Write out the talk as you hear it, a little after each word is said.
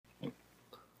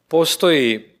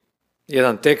Postoji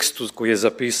jedan tekst koji je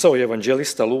zapisao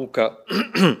evanđelista Luka,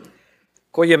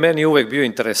 koji je meni uvek bio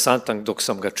interesantan dok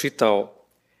sam ga čitao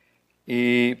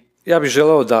i ja bih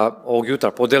želeo da ovog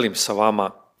jutra podelim sa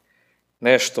vama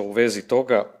nešto u vezi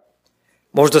toga.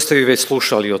 Možda ste vi već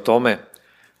slušali o tome,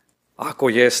 ako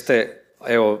jeste,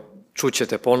 evo,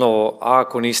 čućete ponovo, a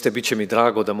ako niste, bit će mi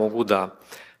drago da mogu da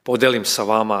podelim sa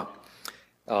vama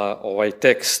ovaj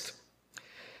tekst.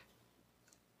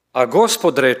 A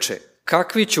Gospod reče,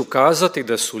 kakvi ću kazati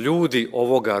da su ljudi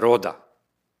ovoga roda?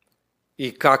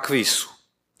 I kakvi su?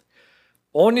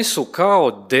 Oni su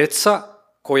kao deca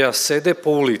koja sede po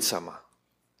ulicama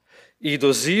i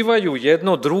dozivaju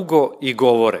jedno drugo i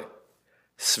govore,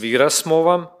 svira smo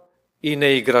vam i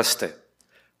ne igraste,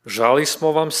 žali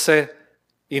smo vam se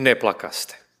i ne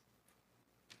plakaste.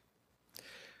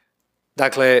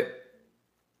 Dakle,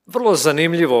 vrlo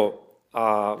zanimljiv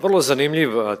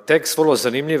tekst, vrlo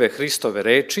zanimljive Hristove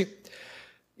reči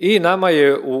i nama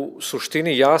je u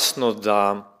suštini jasno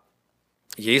da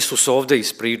je Isus ovde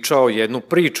ispričao jednu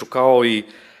priču, kao i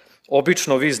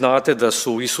obično vi znate da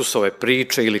su Isusove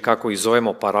priče ili kako ih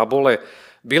zovemo parabole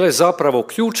bile zapravo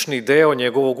ključni deo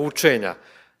njegovog učenja.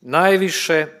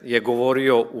 Najviše je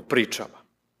govorio u pričama.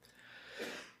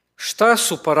 Šta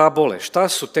su parabole? Šta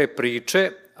su te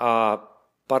priče? A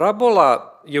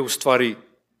parabola je u stvari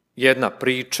jedna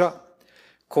priča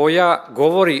koja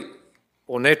govori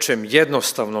o nečem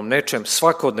jednostavnom, nečem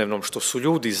svakodnevnom što su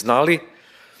ljudi znali,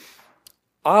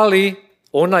 ali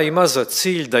ona ima za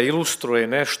cilj da ilustruje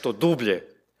nešto dublje,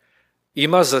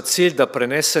 ima za cilj da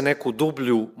prenese neku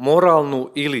dublju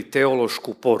moralnu ili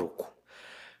teološku poruku.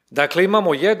 Dakle,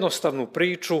 imamo jednostavnu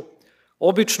priču,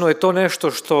 obično je to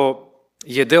nešto što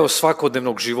je deo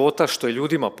svakodnevnog života, što je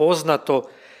ljudima poznato,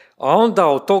 a onda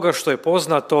od toga što je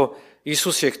poznato,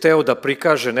 Isus je hteo da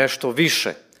prikaže nešto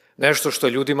više, nešto što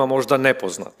je ljudima možda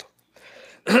nepoznato.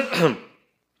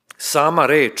 Sama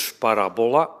reč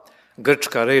parabola,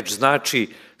 grčka reč,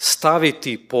 znači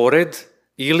staviti pored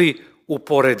ili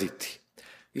uporediti.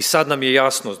 I sad nam je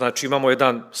jasno, znači imamo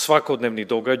jedan svakodnevni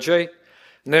događaj,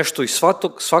 nešto iz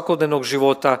svakodnevnog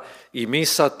života i mi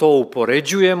sad to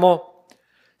upoređujemo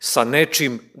sa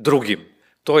nečim drugim.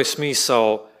 To je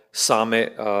smisao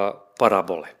same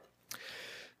parabole.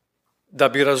 Da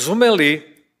bi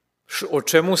razumeli o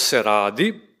čemu se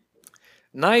radi,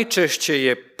 najčešće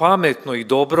je pametno i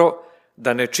dobro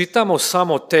da ne čitamo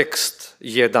samo tekst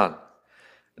jedan,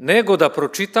 nego da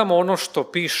pročitamo ono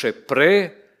što piše pre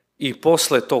i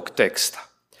posle tog teksta.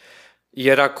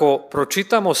 Jer ako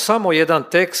pročitamo samo jedan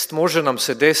tekst, može nam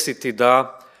se desiti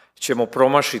da ćemo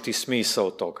promašiti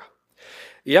smisao toga.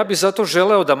 Ja bih zato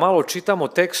želeo da malo čitamo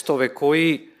tekstove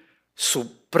koji su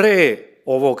pre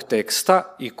ovog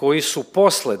teksta i koji su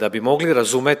posle, da bi mogli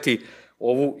razumeti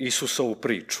ovu Isusovu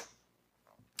priču.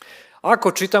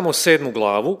 Ako čitamo 7.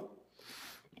 glavu,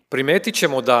 primetit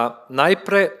ćemo da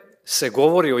najpre se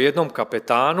govori o jednom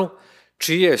kapetanu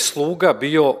čiji je sluga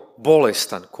bio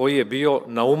bolestan, koji je bio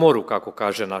na umoru, kako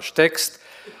kaže naš tekst,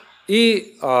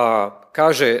 i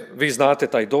kaže, vi znate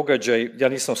taj događaj, ja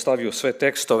nisam stavio sve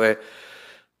tekstove,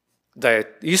 da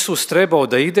je Isus trebao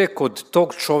da ide kod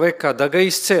tog čoveka da ga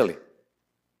isceli.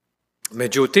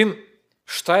 Međutim,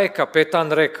 šta je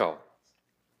kapetan rekao?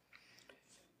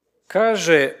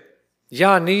 Kaže,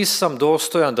 ja nisam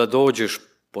dostojan da dođeš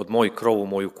pod moj krov u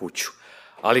moju kuću,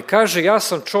 ali kaže, ja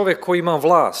sam čovek koji imam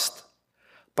vlast,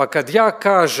 pa kad ja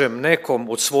kažem nekom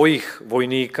od svojih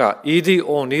vojnika idi,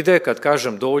 on ide, kad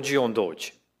kažem dođi, on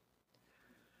dođe.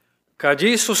 Kad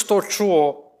je Isus to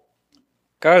čuo,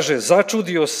 kaže,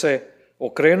 začudio se,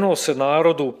 okrenuo se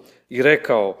narodu i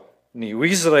rekao, ni u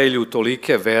Izraelju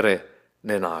tolike vere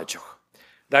ne nađoh.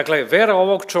 Dakle, vera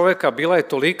ovog čoveka bila je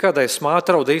tolika da je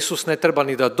smatrao da Isus ne treba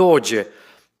ni da dođe,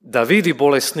 da vidi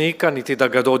bolesnika, niti da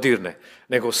ga dodirne,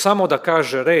 nego samo da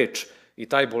kaže reč i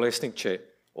taj bolesnik će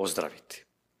ozdraviti.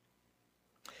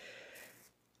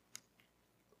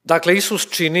 Dakle, Isus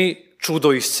čini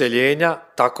čudo isceljenja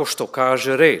tako što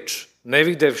kaže reč. Ne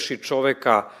videvši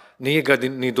čoveka, nije ga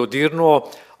ni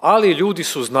dodirnuo, ali ljudi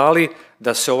su znali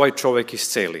da se ovaj čovek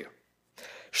iscelio.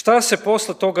 Šta se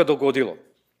posle toga dogodilo?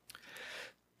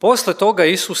 Posle toga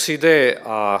Isus ide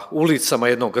ulicama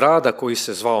jednog grada koji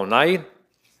se zvao Nain.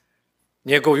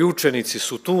 Njegovi učenici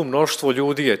su tu, mnoštvo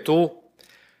ljudi je tu.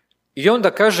 I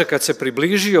onda kaže, kad se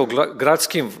približio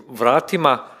gradskim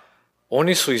vratima,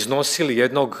 oni su iznosili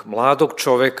jednog mladog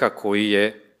čoveka koji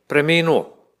je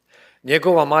preminuo.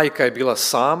 Njegova majka je bila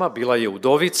sama, bila je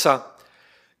udovica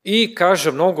i,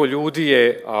 kaže, mnogo ljudi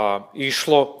je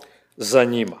išlo za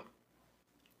njima.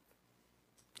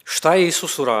 Šta je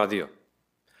Isus uradio?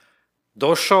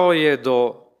 Došao je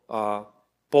do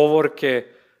povorke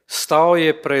stao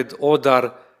je pred odar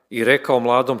i rekao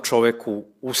mladom čoveku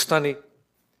ustani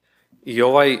i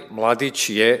ovaj mladić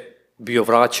je bio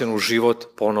vraćen u život,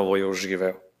 ponovo je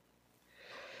oživeo.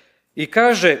 I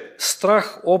kaže, strah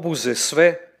obuze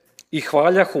sve i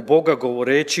hvaljahu Boga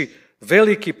govoreći,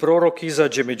 veliki prorok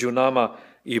izađe među nama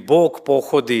i Bog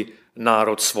pohodi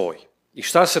narod svoj. I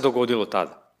šta se dogodilo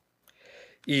tada?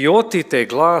 I otite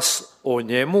glas o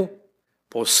njemu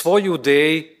po svoj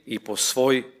Judeji i po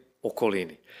svoj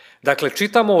okolini. Dakle,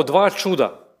 čitamo o dva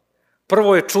čuda.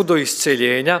 Prvo je čudo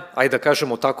isceljenja, ajde da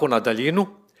kažemo tako na daljinu,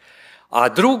 a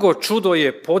drugo čudo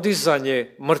je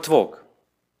podizanje mrtvog.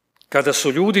 Kada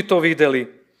su ljudi to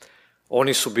vidjeli,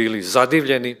 oni su bili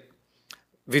zadivljeni,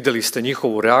 vidjeli ste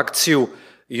njihovu reakciju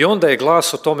i onda je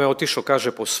glas o tome otišao,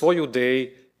 kaže, po svoj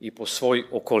Judeji i po svoj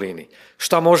okolini.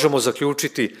 Šta možemo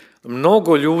zaključiti?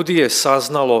 Mnogo ljudi je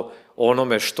saznalo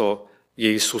onome što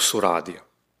je Isus uradio.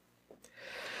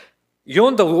 I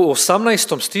onda u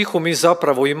 18. stihu mi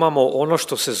zapravo imamo ono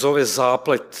što se zove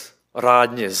zaplet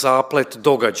radnje, zaplet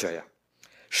događaja.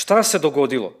 Šta se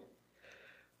dogodilo?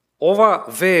 Ova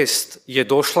vest je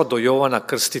došla do Jovana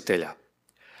Krstitelja.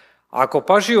 Ako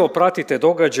pažljivo pratite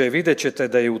događaje, vidjet ćete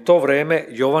da je u to vreme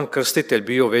Jovan Krstitelj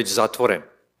bio već zatvoren.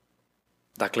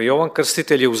 Dakle, Jovan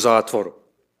Krstitelj je u zatvoru.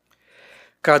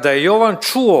 Kada je Jovan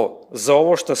čuo za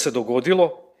ovo što se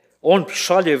dogodilo, on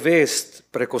šalje vest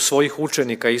preko svojih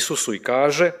učenika Isusu i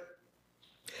kaže,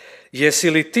 jesi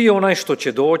li ti onaj što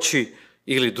će doći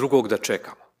ili drugog da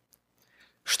čekamo?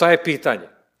 Šta je pitanje?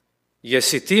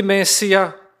 Jesi ti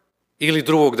Mesija ili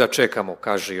drugog da čekamo,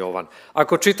 kaže Jovan.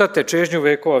 Ako čitate Čežnju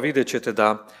vekova, vidjet ćete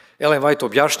da Ellen White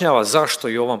objašnjava zašto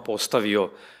je Jovan postavio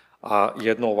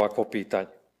jedno ovako pitanje.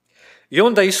 I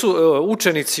onda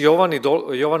učenici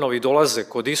Jovanovi dolaze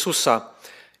kod Isusa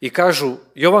i kažu,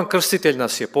 Jovan Krstitelj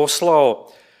nas je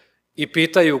poslao i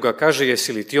pitaju ga, kaže,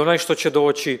 jesi li ti onaj što će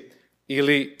doći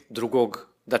ili drugog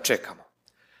da čekamo?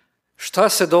 Šta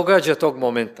se događa tog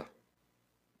momenta?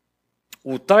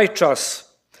 U taj čas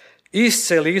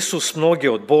isceli Isus mnoge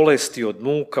od bolesti, od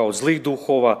muka, od zlih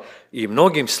duhova i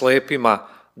mnogim slepima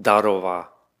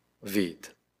darova vid.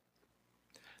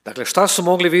 Dakle, šta su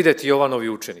mogli vidjeti Jovanovi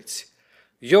učenici?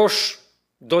 Još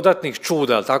dodatnih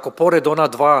čuda, tako, pored ona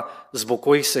dva zbog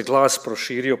kojih se glas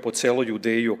proširio po celoj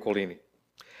Judeji i okolini.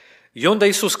 I onda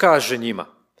Isus kaže njima,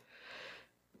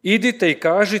 idite i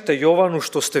kažite Jovanu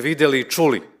što ste vidjeli i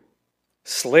čuli.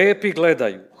 Slepi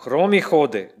gledaju, hromi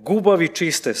hode, gubavi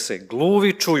čiste se,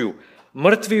 gluvi čuju,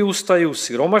 mrtvi ustaju,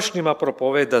 siromašnima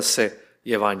propoveda se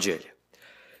evanđelje.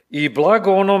 I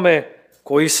blago onome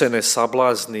koji se ne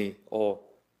sablazni o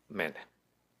mene.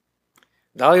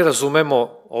 Da li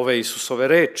razumemo ove Isusove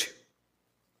reči?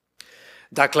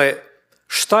 Dakle,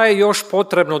 šta je još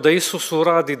potrebno da Isus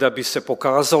uradi da bi se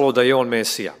pokazalo da je on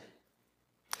Mesija?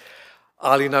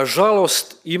 Ali,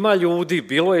 nažalost, ima ljudi,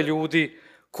 bilo je ljudi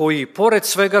koji, pored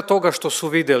svega toga što su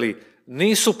vidjeli,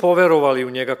 nisu poverovali u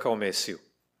njega kao Mesiju.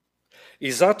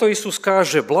 I zato Isus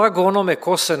kaže, blago onome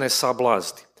ko se ne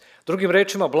sablazni. Drugim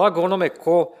rečima, blago onome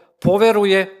ko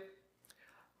poveruje,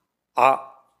 a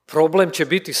problem će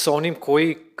biti sa onim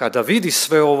koji, kada vidi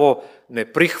sve ovo,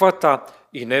 ne prihvata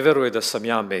i ne veruje da sam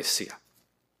ja Mesija.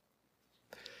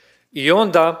 I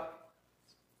onda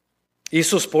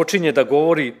Isus počinje da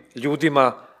govori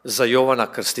ljudima za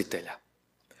Jovana Krstitelja.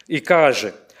 I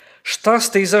kaže, šta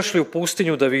ste izašli u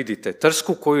pustinju da vidite?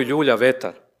 Trsku koju ljulja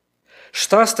vetar.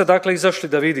 Šta ste dakle izašli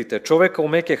da vidite? Čoveka u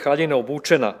meke haljine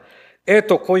obučena,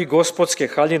 eto koji gospodske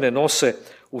haljine nose,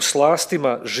 u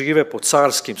slastima žive po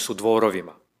carskim su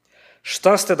dvorovima.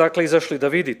 Šta ste dakle izašli da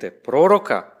vidite?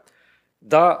 Proroka?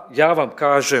 Da, ja vam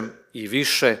kažem, i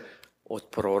više od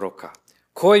proroka.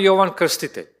 Ko je Jovan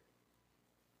Krstitelj?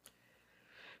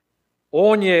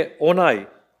 On je onaj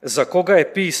za koga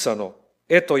je pisano,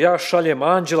 eto ja šaljem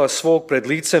anđela svog pred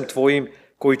licem tvojim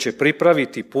koji će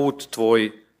pripraviti put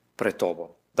tvoj pred tobom.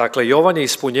 Dakle, Jovan je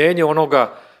ispunjenje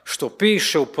onoga što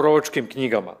piše u proročkim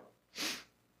knjigama.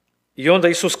 I onda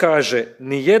Isus kaže,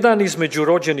 ni jedan između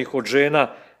rođenih od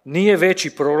žena nije veći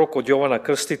prorok od Jovana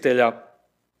Krstitelja,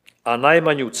 a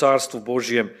najmanji u carstvu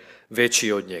Božijem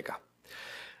veći od njega.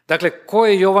 Dakle, ko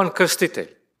je Jovan Krstitelj?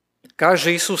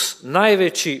 Kaže Isus,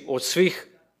 najveći od svih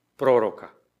proroka.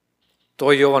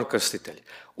 To je Jovan Krstitelj.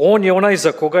 On je onaj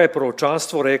za koga je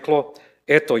proročanstvo reklo,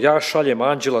 eto ja šaljem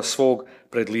anđela svog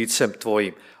pred licem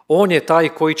tvojim. On je taj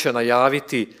koji će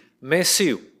najaviti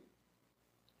Mesiju.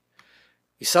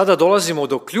 I sada dolazimo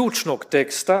do ključnog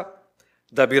teksta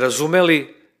da bi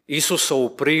razumeli Isusovu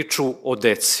priču o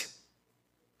deci.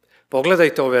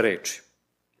 Pogledajte ove reči.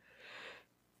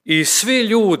 I svi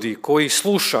ljudi koji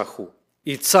slušahu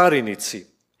i carinici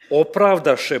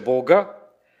opravdaše Boga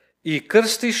i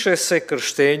krstiše se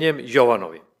krštenjem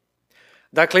Jovanovim.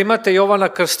 Dakle, imate Jovana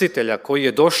Krstitelja koji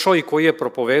je došao i koji je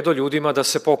propovedao ljudima da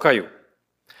se pokaju.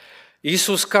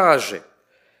 Isus kaže,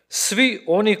 svi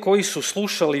oni koji su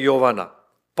slušali Jovana,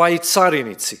 pa i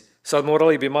carinici, sad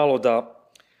morali bi malo da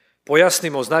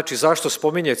pojasnimo, znači zašto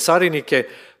spominje carinike,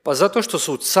 pa zato što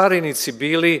su carinici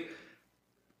bili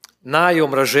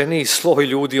najomraženiji sloj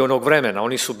ljudi onog vremena.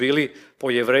 Oni su bili,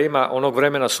 po Jevrejima onog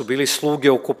vremena su bili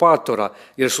sluge okupatora,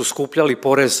 jer su skupljali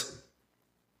porez.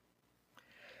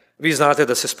 Vi znate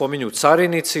da se spominju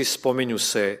carinici, spominju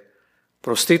se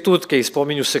prostitutke i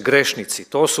spominju se grešnici.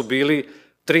 To su bili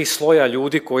 3 sloja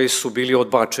ljudi koji su bili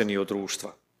odbačeni od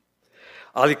društva.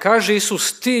 Ali kaže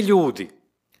Isus, ti ljudi,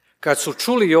 kad su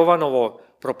čuli Jovanovo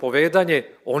propovedanje,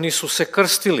 oni su se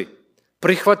krstili,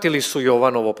 prihvatili su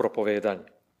Jovanovo propovedanje.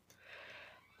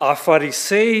 A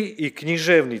fariseji i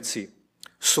književnici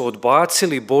su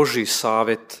odbacili Božji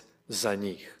savet za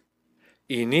njih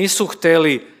i nisu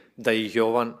hteli da ih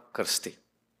Jovan krsti.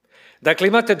 Dakle,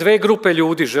 imate 2 grupe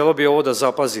ljudi, želio bi ovo da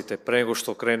zapazite pre nego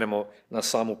što krenemo na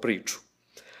samu priču.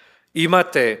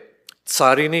 Imate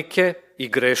carinike i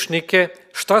grešnike,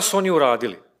 šta su oni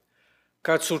uradili?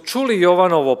 Kad su čuli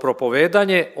Jovanovo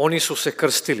propovedanje, oni su se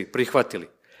krstili, prihvatili.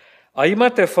 A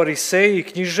imate fariseji i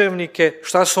književnike,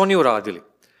 šta su oni uradili?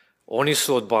 Oni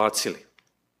su odbacili.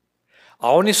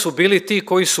 A oni su bili ti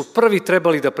koji su prvi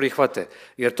trebali da prihvate,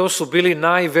 jer to su bili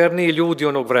najverniji ljudi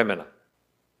onog vremena.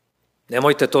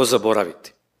 Nemojte to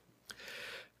zaboraviti.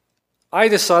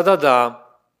 Ajde sada da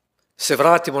se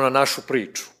vratimo na našu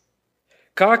priču.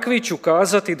 Kakvi ću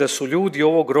kazati da su ljudi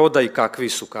ovog roda i kakvi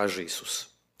su, kaže Isus.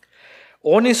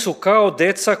 Oni su kao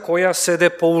deca koja sede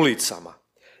po ulicama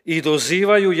i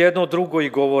dozivaju jedno drugo i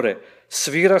govore,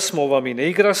 svira smo vam i ne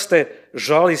igraste,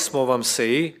 žali smo vam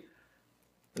se i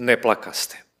ne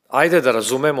plakaste. Ajde da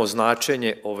razumemo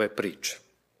značenje ove priče.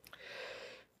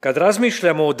 Kad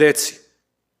razmišljamo o deci,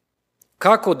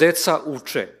 kako deca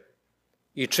uče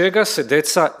i čega se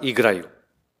deca igraju?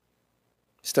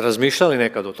 Ste razmišljali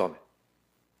nekad o tome?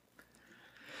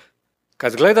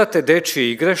 Kad gledate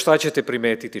dečje igre, šta ćete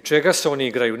primetiti? Čega se oni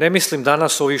igraju? Ne mislim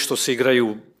danas ovi što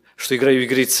igraju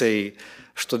igrice i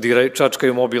što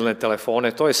čačkaju mobilne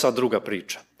telefone, to je sad druga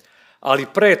priča. Ali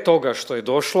pre toga što je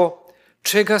došlo,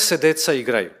 čega se deca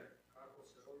igraju?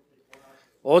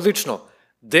 Odlično.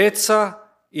 Deca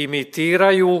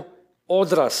imitiraju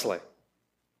odrasle.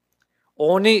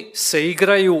 Oni se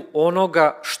igraju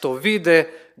onoga što vide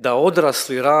da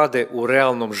odrasli rade u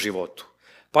realnom životu.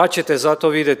 Pa ćete zato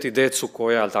vidjeti decu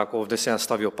koja, tako ovdje sam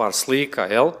stavio par slika,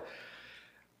 jel?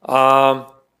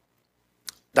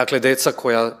 Dakle, deca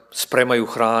koja spremaju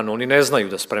hranu, oni ne znaju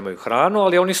da spremaju hranu,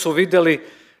 ali oni su vidjeli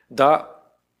da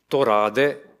to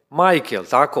rade majke, jel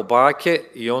tako, bake,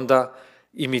 i onda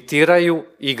imitiraju,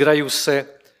 igraju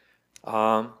se,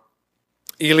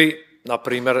 ili, na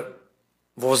primjer,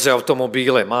 voze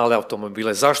automobile, male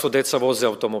automobile. Zašto deca voze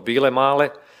automobile male?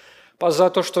 Pa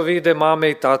zato što vide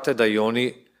mame i tate da i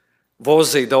oni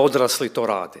voze i da odrasli to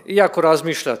rade. I ako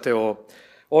razmišljate o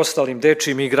ostalim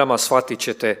dečjim igrama, shvatit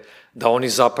ćete da oni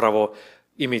zapravo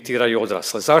imitiraju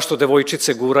odrasle. Zašto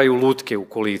devojčice guraju lutke u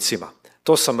kolicima?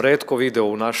 To sam retko video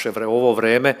u ovo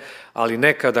vreme, ali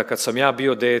nekada kad sam ja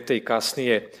bio dete i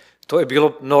kasnije, to je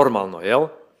bilo normalno, jel?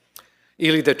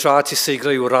 Ili dečaci se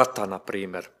igraju rata, na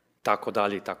primjer, tako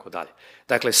dalje i tako dalje.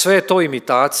 Dakle, sve je to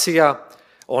imitacija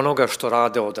onoga što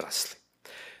rade odrasli.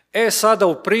 Sada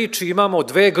u priči imamo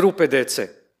 2 grupe dece.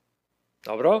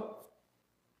 Dobro?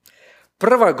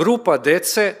 Prva grupa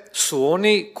dece su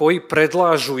oni koji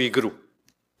predlažu igru.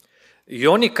 I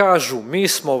oni kažu, mi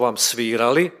smo vam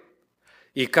svirali,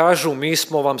 i kažu, mi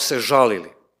smo vam se žalili.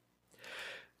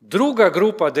 Druga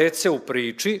grupa dece u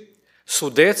priči su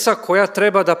deca koja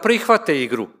treba da prihvate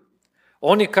igru.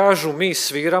 Oni kažu, mi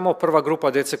sviramo, prva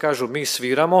grupa dece kažu, mi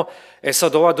sviramo,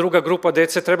 sad ova druga grupa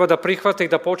dece treba da prihvate i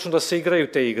da počnu da se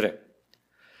igraju te igre.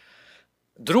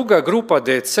 Druga grupa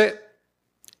dece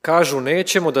kažu,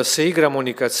 nećemo da se igramo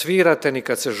ni kad svirate, ni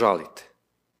kad se žalite.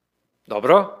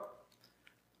 Dobro?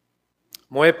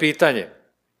 Moje pitanje,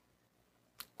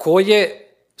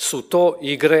 koje su to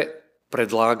igre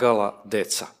predlagala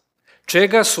deca?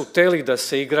 Čega su hteli da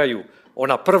se igraju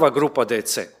ona prva grupa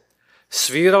dece?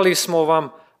 Svirali smo vam,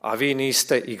 a vi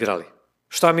niste igrali.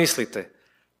 Šta mislite?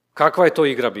 Kakva je to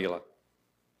igra bila?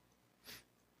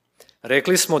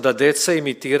 Rekli smo da deca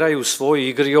imitiraju u svojoj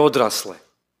igri odrasle.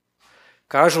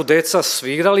 Kažu deca,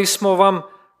 svirali smo vam,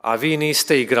 a vi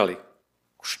niste igrali.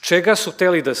 Čega su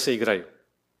hteli da se igraju?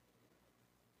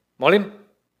 Molim?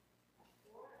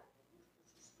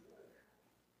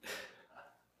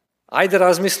 Ajde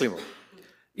razmislimo.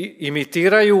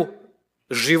 Imitiraju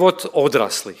život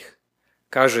odraslih.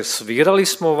 Kaže, svirali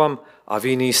smo vam, a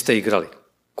vi niste igrali.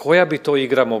 Koja bi to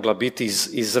igra mogla biti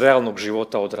iz realnog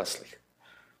života odraslih?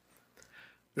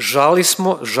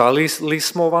 Žalili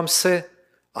smo vam se,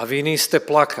 a vi niste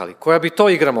plakali. Koja bi to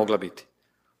igra mogla biti?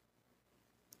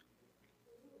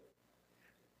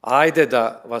 Ajde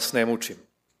da vas ne mučim.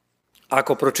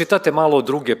 Ako pročitate malo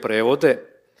druge prevode,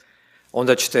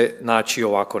 onda ćete naći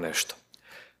ovako nešto.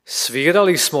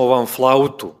 Svirali smo vam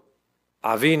flautu,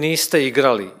 a vi niste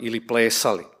igrali ili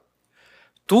plesali.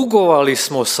 Tugovali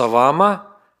smo sa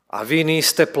vama, a vi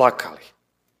niste plakali.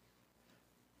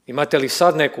 Imate li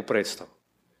sad neku predstavu?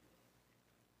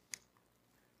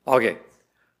 Ok.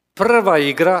 Prva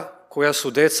igra koja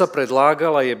su deca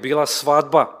predlagala je bila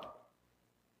svadba.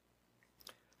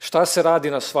 Šta se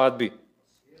radi na svadbi?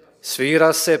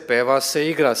 Svira se, peva se,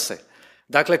 igra se.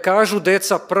 Dakle, kažu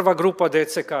deca, prva grupa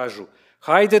dece kažu,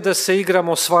 hajde da se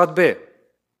igramo svadbe.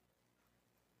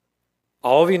 A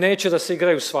ovi neće da se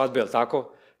igraju svadbe, jel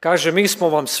tako? Kaže, mi smo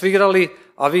vam svirali,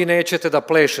 a vi nećete da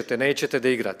plešete, nećete da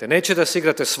igrate. Neće da se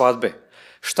igrate svadbe.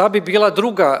 Šta bi bila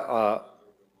druga...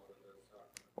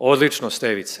 Odlično,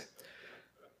 Stevice.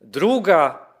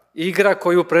 Druga igra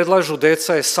koju predlažu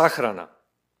deca je sahrana.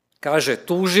 Kaže,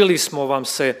 tužili smo vam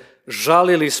se,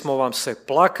 žalili smo vam se,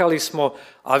 plakali smo,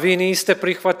 a vi niste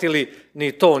prihvatili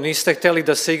ni to, niste htjeli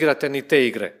da se igrate ni te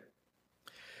igre.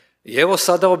 I evo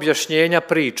sada objašnjenja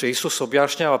priče. Isus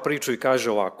objašnjava priču i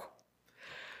kaže ovako.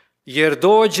 Jer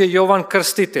dođe Jovan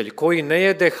Krstitelj koji ne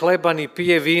jede hleba ni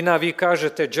pije vina, vi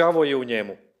kažete đavo je u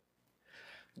njemu.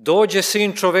 Dođe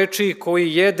sin čovečiji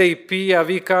koji jede i pije, a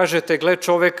vi kažete gle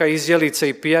čoveka izjelice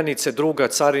i pijanice, druga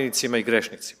carinicima i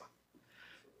grešnicima.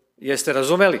 Jeste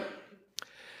razumeli?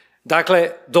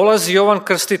 Dakle, dolazi Jovan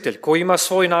Krstitelj koji ima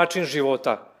svoj način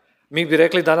života. Mi bi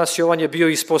rekli danas Jovan je bio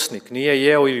isposnik, nije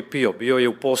jeo ili pio, bio je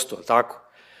u postu, tako?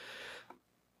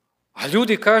 A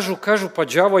ljudi kažu pa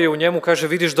đavo je u njemu, kaže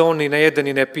vidiš da on ni ne jede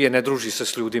ni ne pije, ne druži se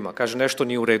s ljudima, kaže nešto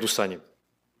nije u redu sa njim.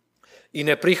 I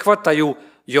ne prihvataju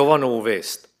Jovanovu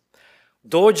vest.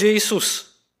 Dođe Isus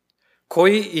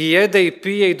koji i jede i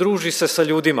pije i druži se sa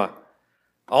ljudima,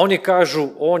 a oni kažu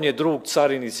on je drug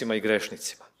carinicima i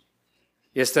grešnicima.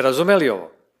 Jeste razumeli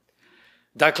ovo?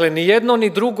 Dakle, ni jedno ni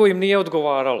drugo im nije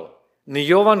odgovaralo. Ni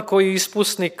Jovan koji je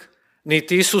ispusnik,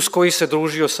 niti Isus koji se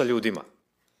družio sa ljudima.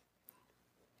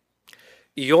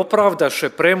 I opravdaše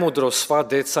premudro sva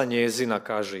deca njezina,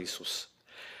 kaže Isus.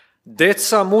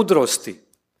 Deca mudrosti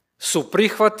su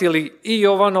prihvatili i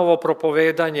Jovanovo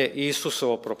propovedanje i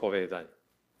Isusovo propovedanje.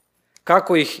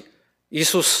 Kako ih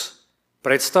Isus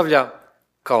predstavlja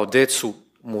kao decu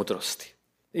mudrosti.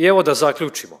 I evo da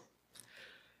zaključimo.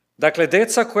 Dakle,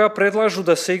 deca koja predlažu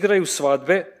da se igraju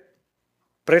svadbe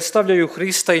predstavljaju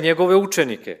Hrista i njegove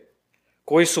učenike,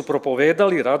 koji su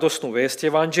propovedali radosnu vest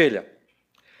evanđelja.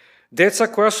 Deca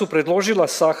koja su predložila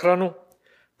sahranu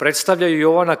predstavljaju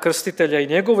Jovana Krstitelja i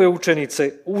njegove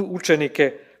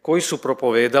učenike koji su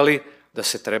propovedali da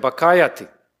se treba kajati.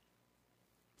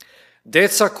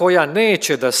 Deca koja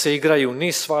neće da se igraju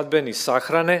ni svadbe ni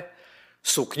sahrane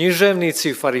su književnici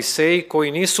i fariseji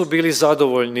koji nisu bili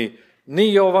zadovoljni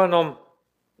ni Jovanom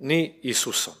ni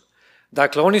Isusom.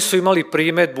 Dakle, oni su imali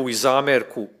primedbu i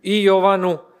zamerku i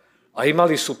Jovanu, a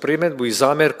imali su primedbu i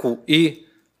zamerku i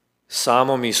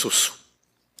samom Isusu.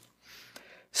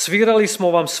 Svirali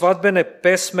smo vam svadbene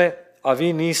pesme, a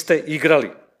vi niste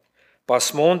igrali. Pa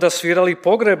smo onda svirali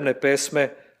pogrebne pesme,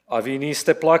 a vi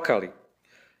niste plakali.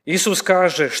 Isus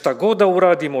kaže, šta god da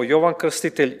uradimo, Jovan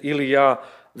Krstitelj ili ja,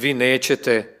 vi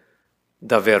nećete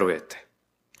da verujete.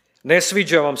 Ne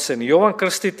sviđa vam se ni Jovan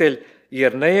Krstitelj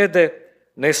jer ne jede,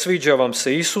 ne sviđa vam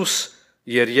se Isus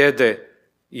jer jede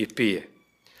i pije.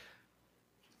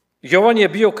 Jovan je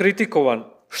bio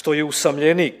kritikovan što je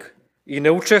usamljenik i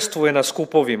ne učestvuje na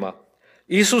skupovima.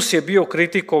 Isus je bio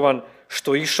kritikovan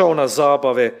što je išao na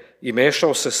zabave i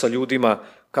mešao se sa ljudima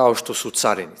kao što su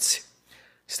carinici.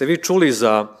 Ste vi čuli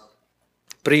za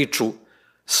priču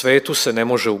svetu se ne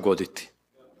može ugoditi?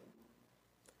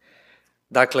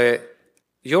 Dakle,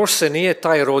 još se nije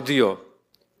taj rodio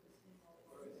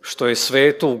što je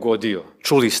svetu ugodio.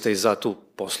 Čuli ste i za tu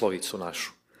poslovicu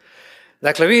našu.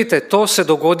 Dakle, vidite, to se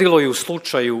dogodilo i u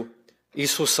slučaju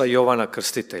Isusa i Jovana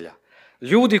Krstitelja.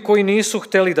 Ljudi koji nisu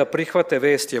htjeli da prihvate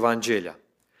vest evanđelja,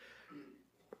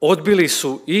 odbili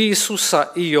su i Isusa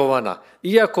i Jovana,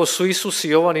 iako su Isus i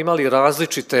Jovan imali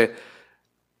različite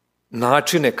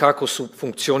načine kako su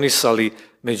funkcionisali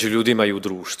među ljudima i u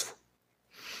društvu.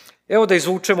 Evo da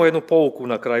izvučemo jednu pouku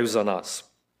na kraju za nas.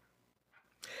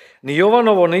 Ni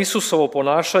Jovanovo ni Isusovo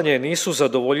ponašanje nisu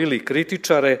zadovoljili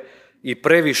kritičare i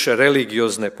previše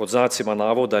religiozne, pod znacima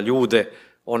navoda, ljude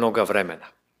onoga vremena.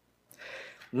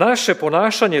 Naše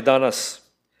ponašanje danas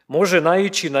može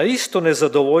naići na isto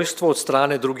nezadovoljstvo od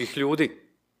strane drugih ljudi.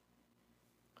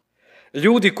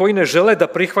 Ljudi koji ne žele da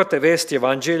prihvate vest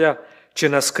evanđelja će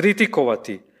nas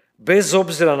kritikovati bez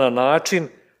obzira na način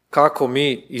kako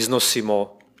mi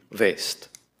iznosimo vest.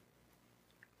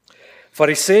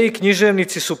 Fariseji i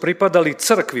književnici su pripadali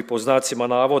crkvi po znacima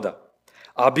navoda,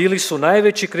 a bili su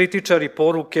najveći kritičari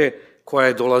poruke koja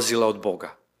je dolazila od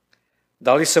Boga.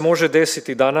 Da li se može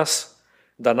desiti danas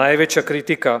da najveća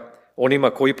kritika onima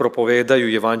koji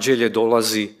propovedaju evanđelje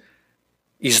dolazi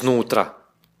iznutra,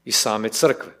 iz same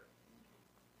crkve?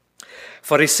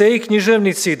 Fariseji i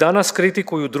književnici danas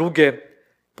kritikuju druge,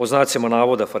 po znacima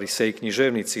navoda fariseji i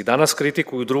književnici danas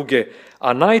kritikuju druge,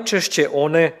 a najčešće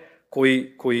one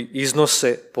koji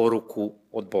iznose poruku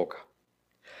od Boga.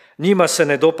 Njima se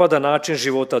ne dopada način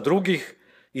života drugih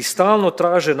i stalno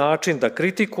traže način da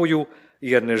kritikuju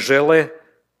jer ne žele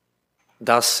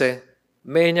da se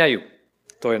menjaju.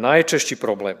 To je najčešći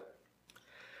problem.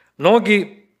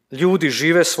 Mnogi ljudi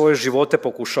žive svoje živote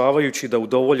pokušavajući da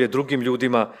udovolje drugim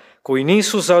ljudima koji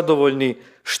nisu zadovoljni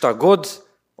šta god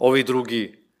ovi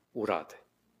drugi urade.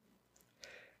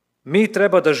 Mi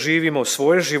treba da živimo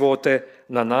svoje živote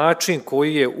na način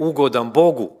koji je ugodan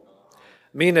Bogu.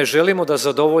 Mi ne želimo da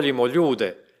zadovoljimo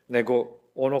ljude, nego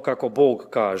ono kako Bog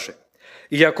kaže.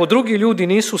 I ako drugi ljudi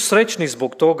nisu srećni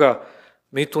zbog toga,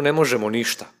 mi tu ne možemo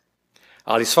ništa.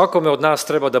 Ali svakome od nas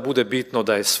treba da bude bitno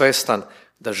da je svestan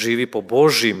da živi po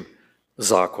Božjim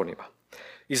zakonima.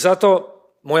 I zato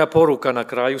moja poruka na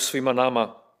kraju svima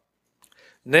nama,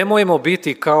 nemojmo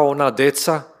biti kao ona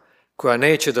deca koja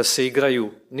neće da se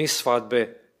igraju ni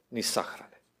svadbe, ni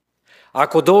sahrane.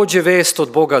 Ako dođe vest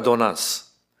od Boga do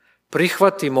nas,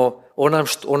 prihvatimo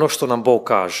ono što nam Bog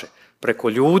kaže preko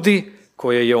ljudi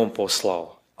koje je On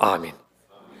poslao. Amin.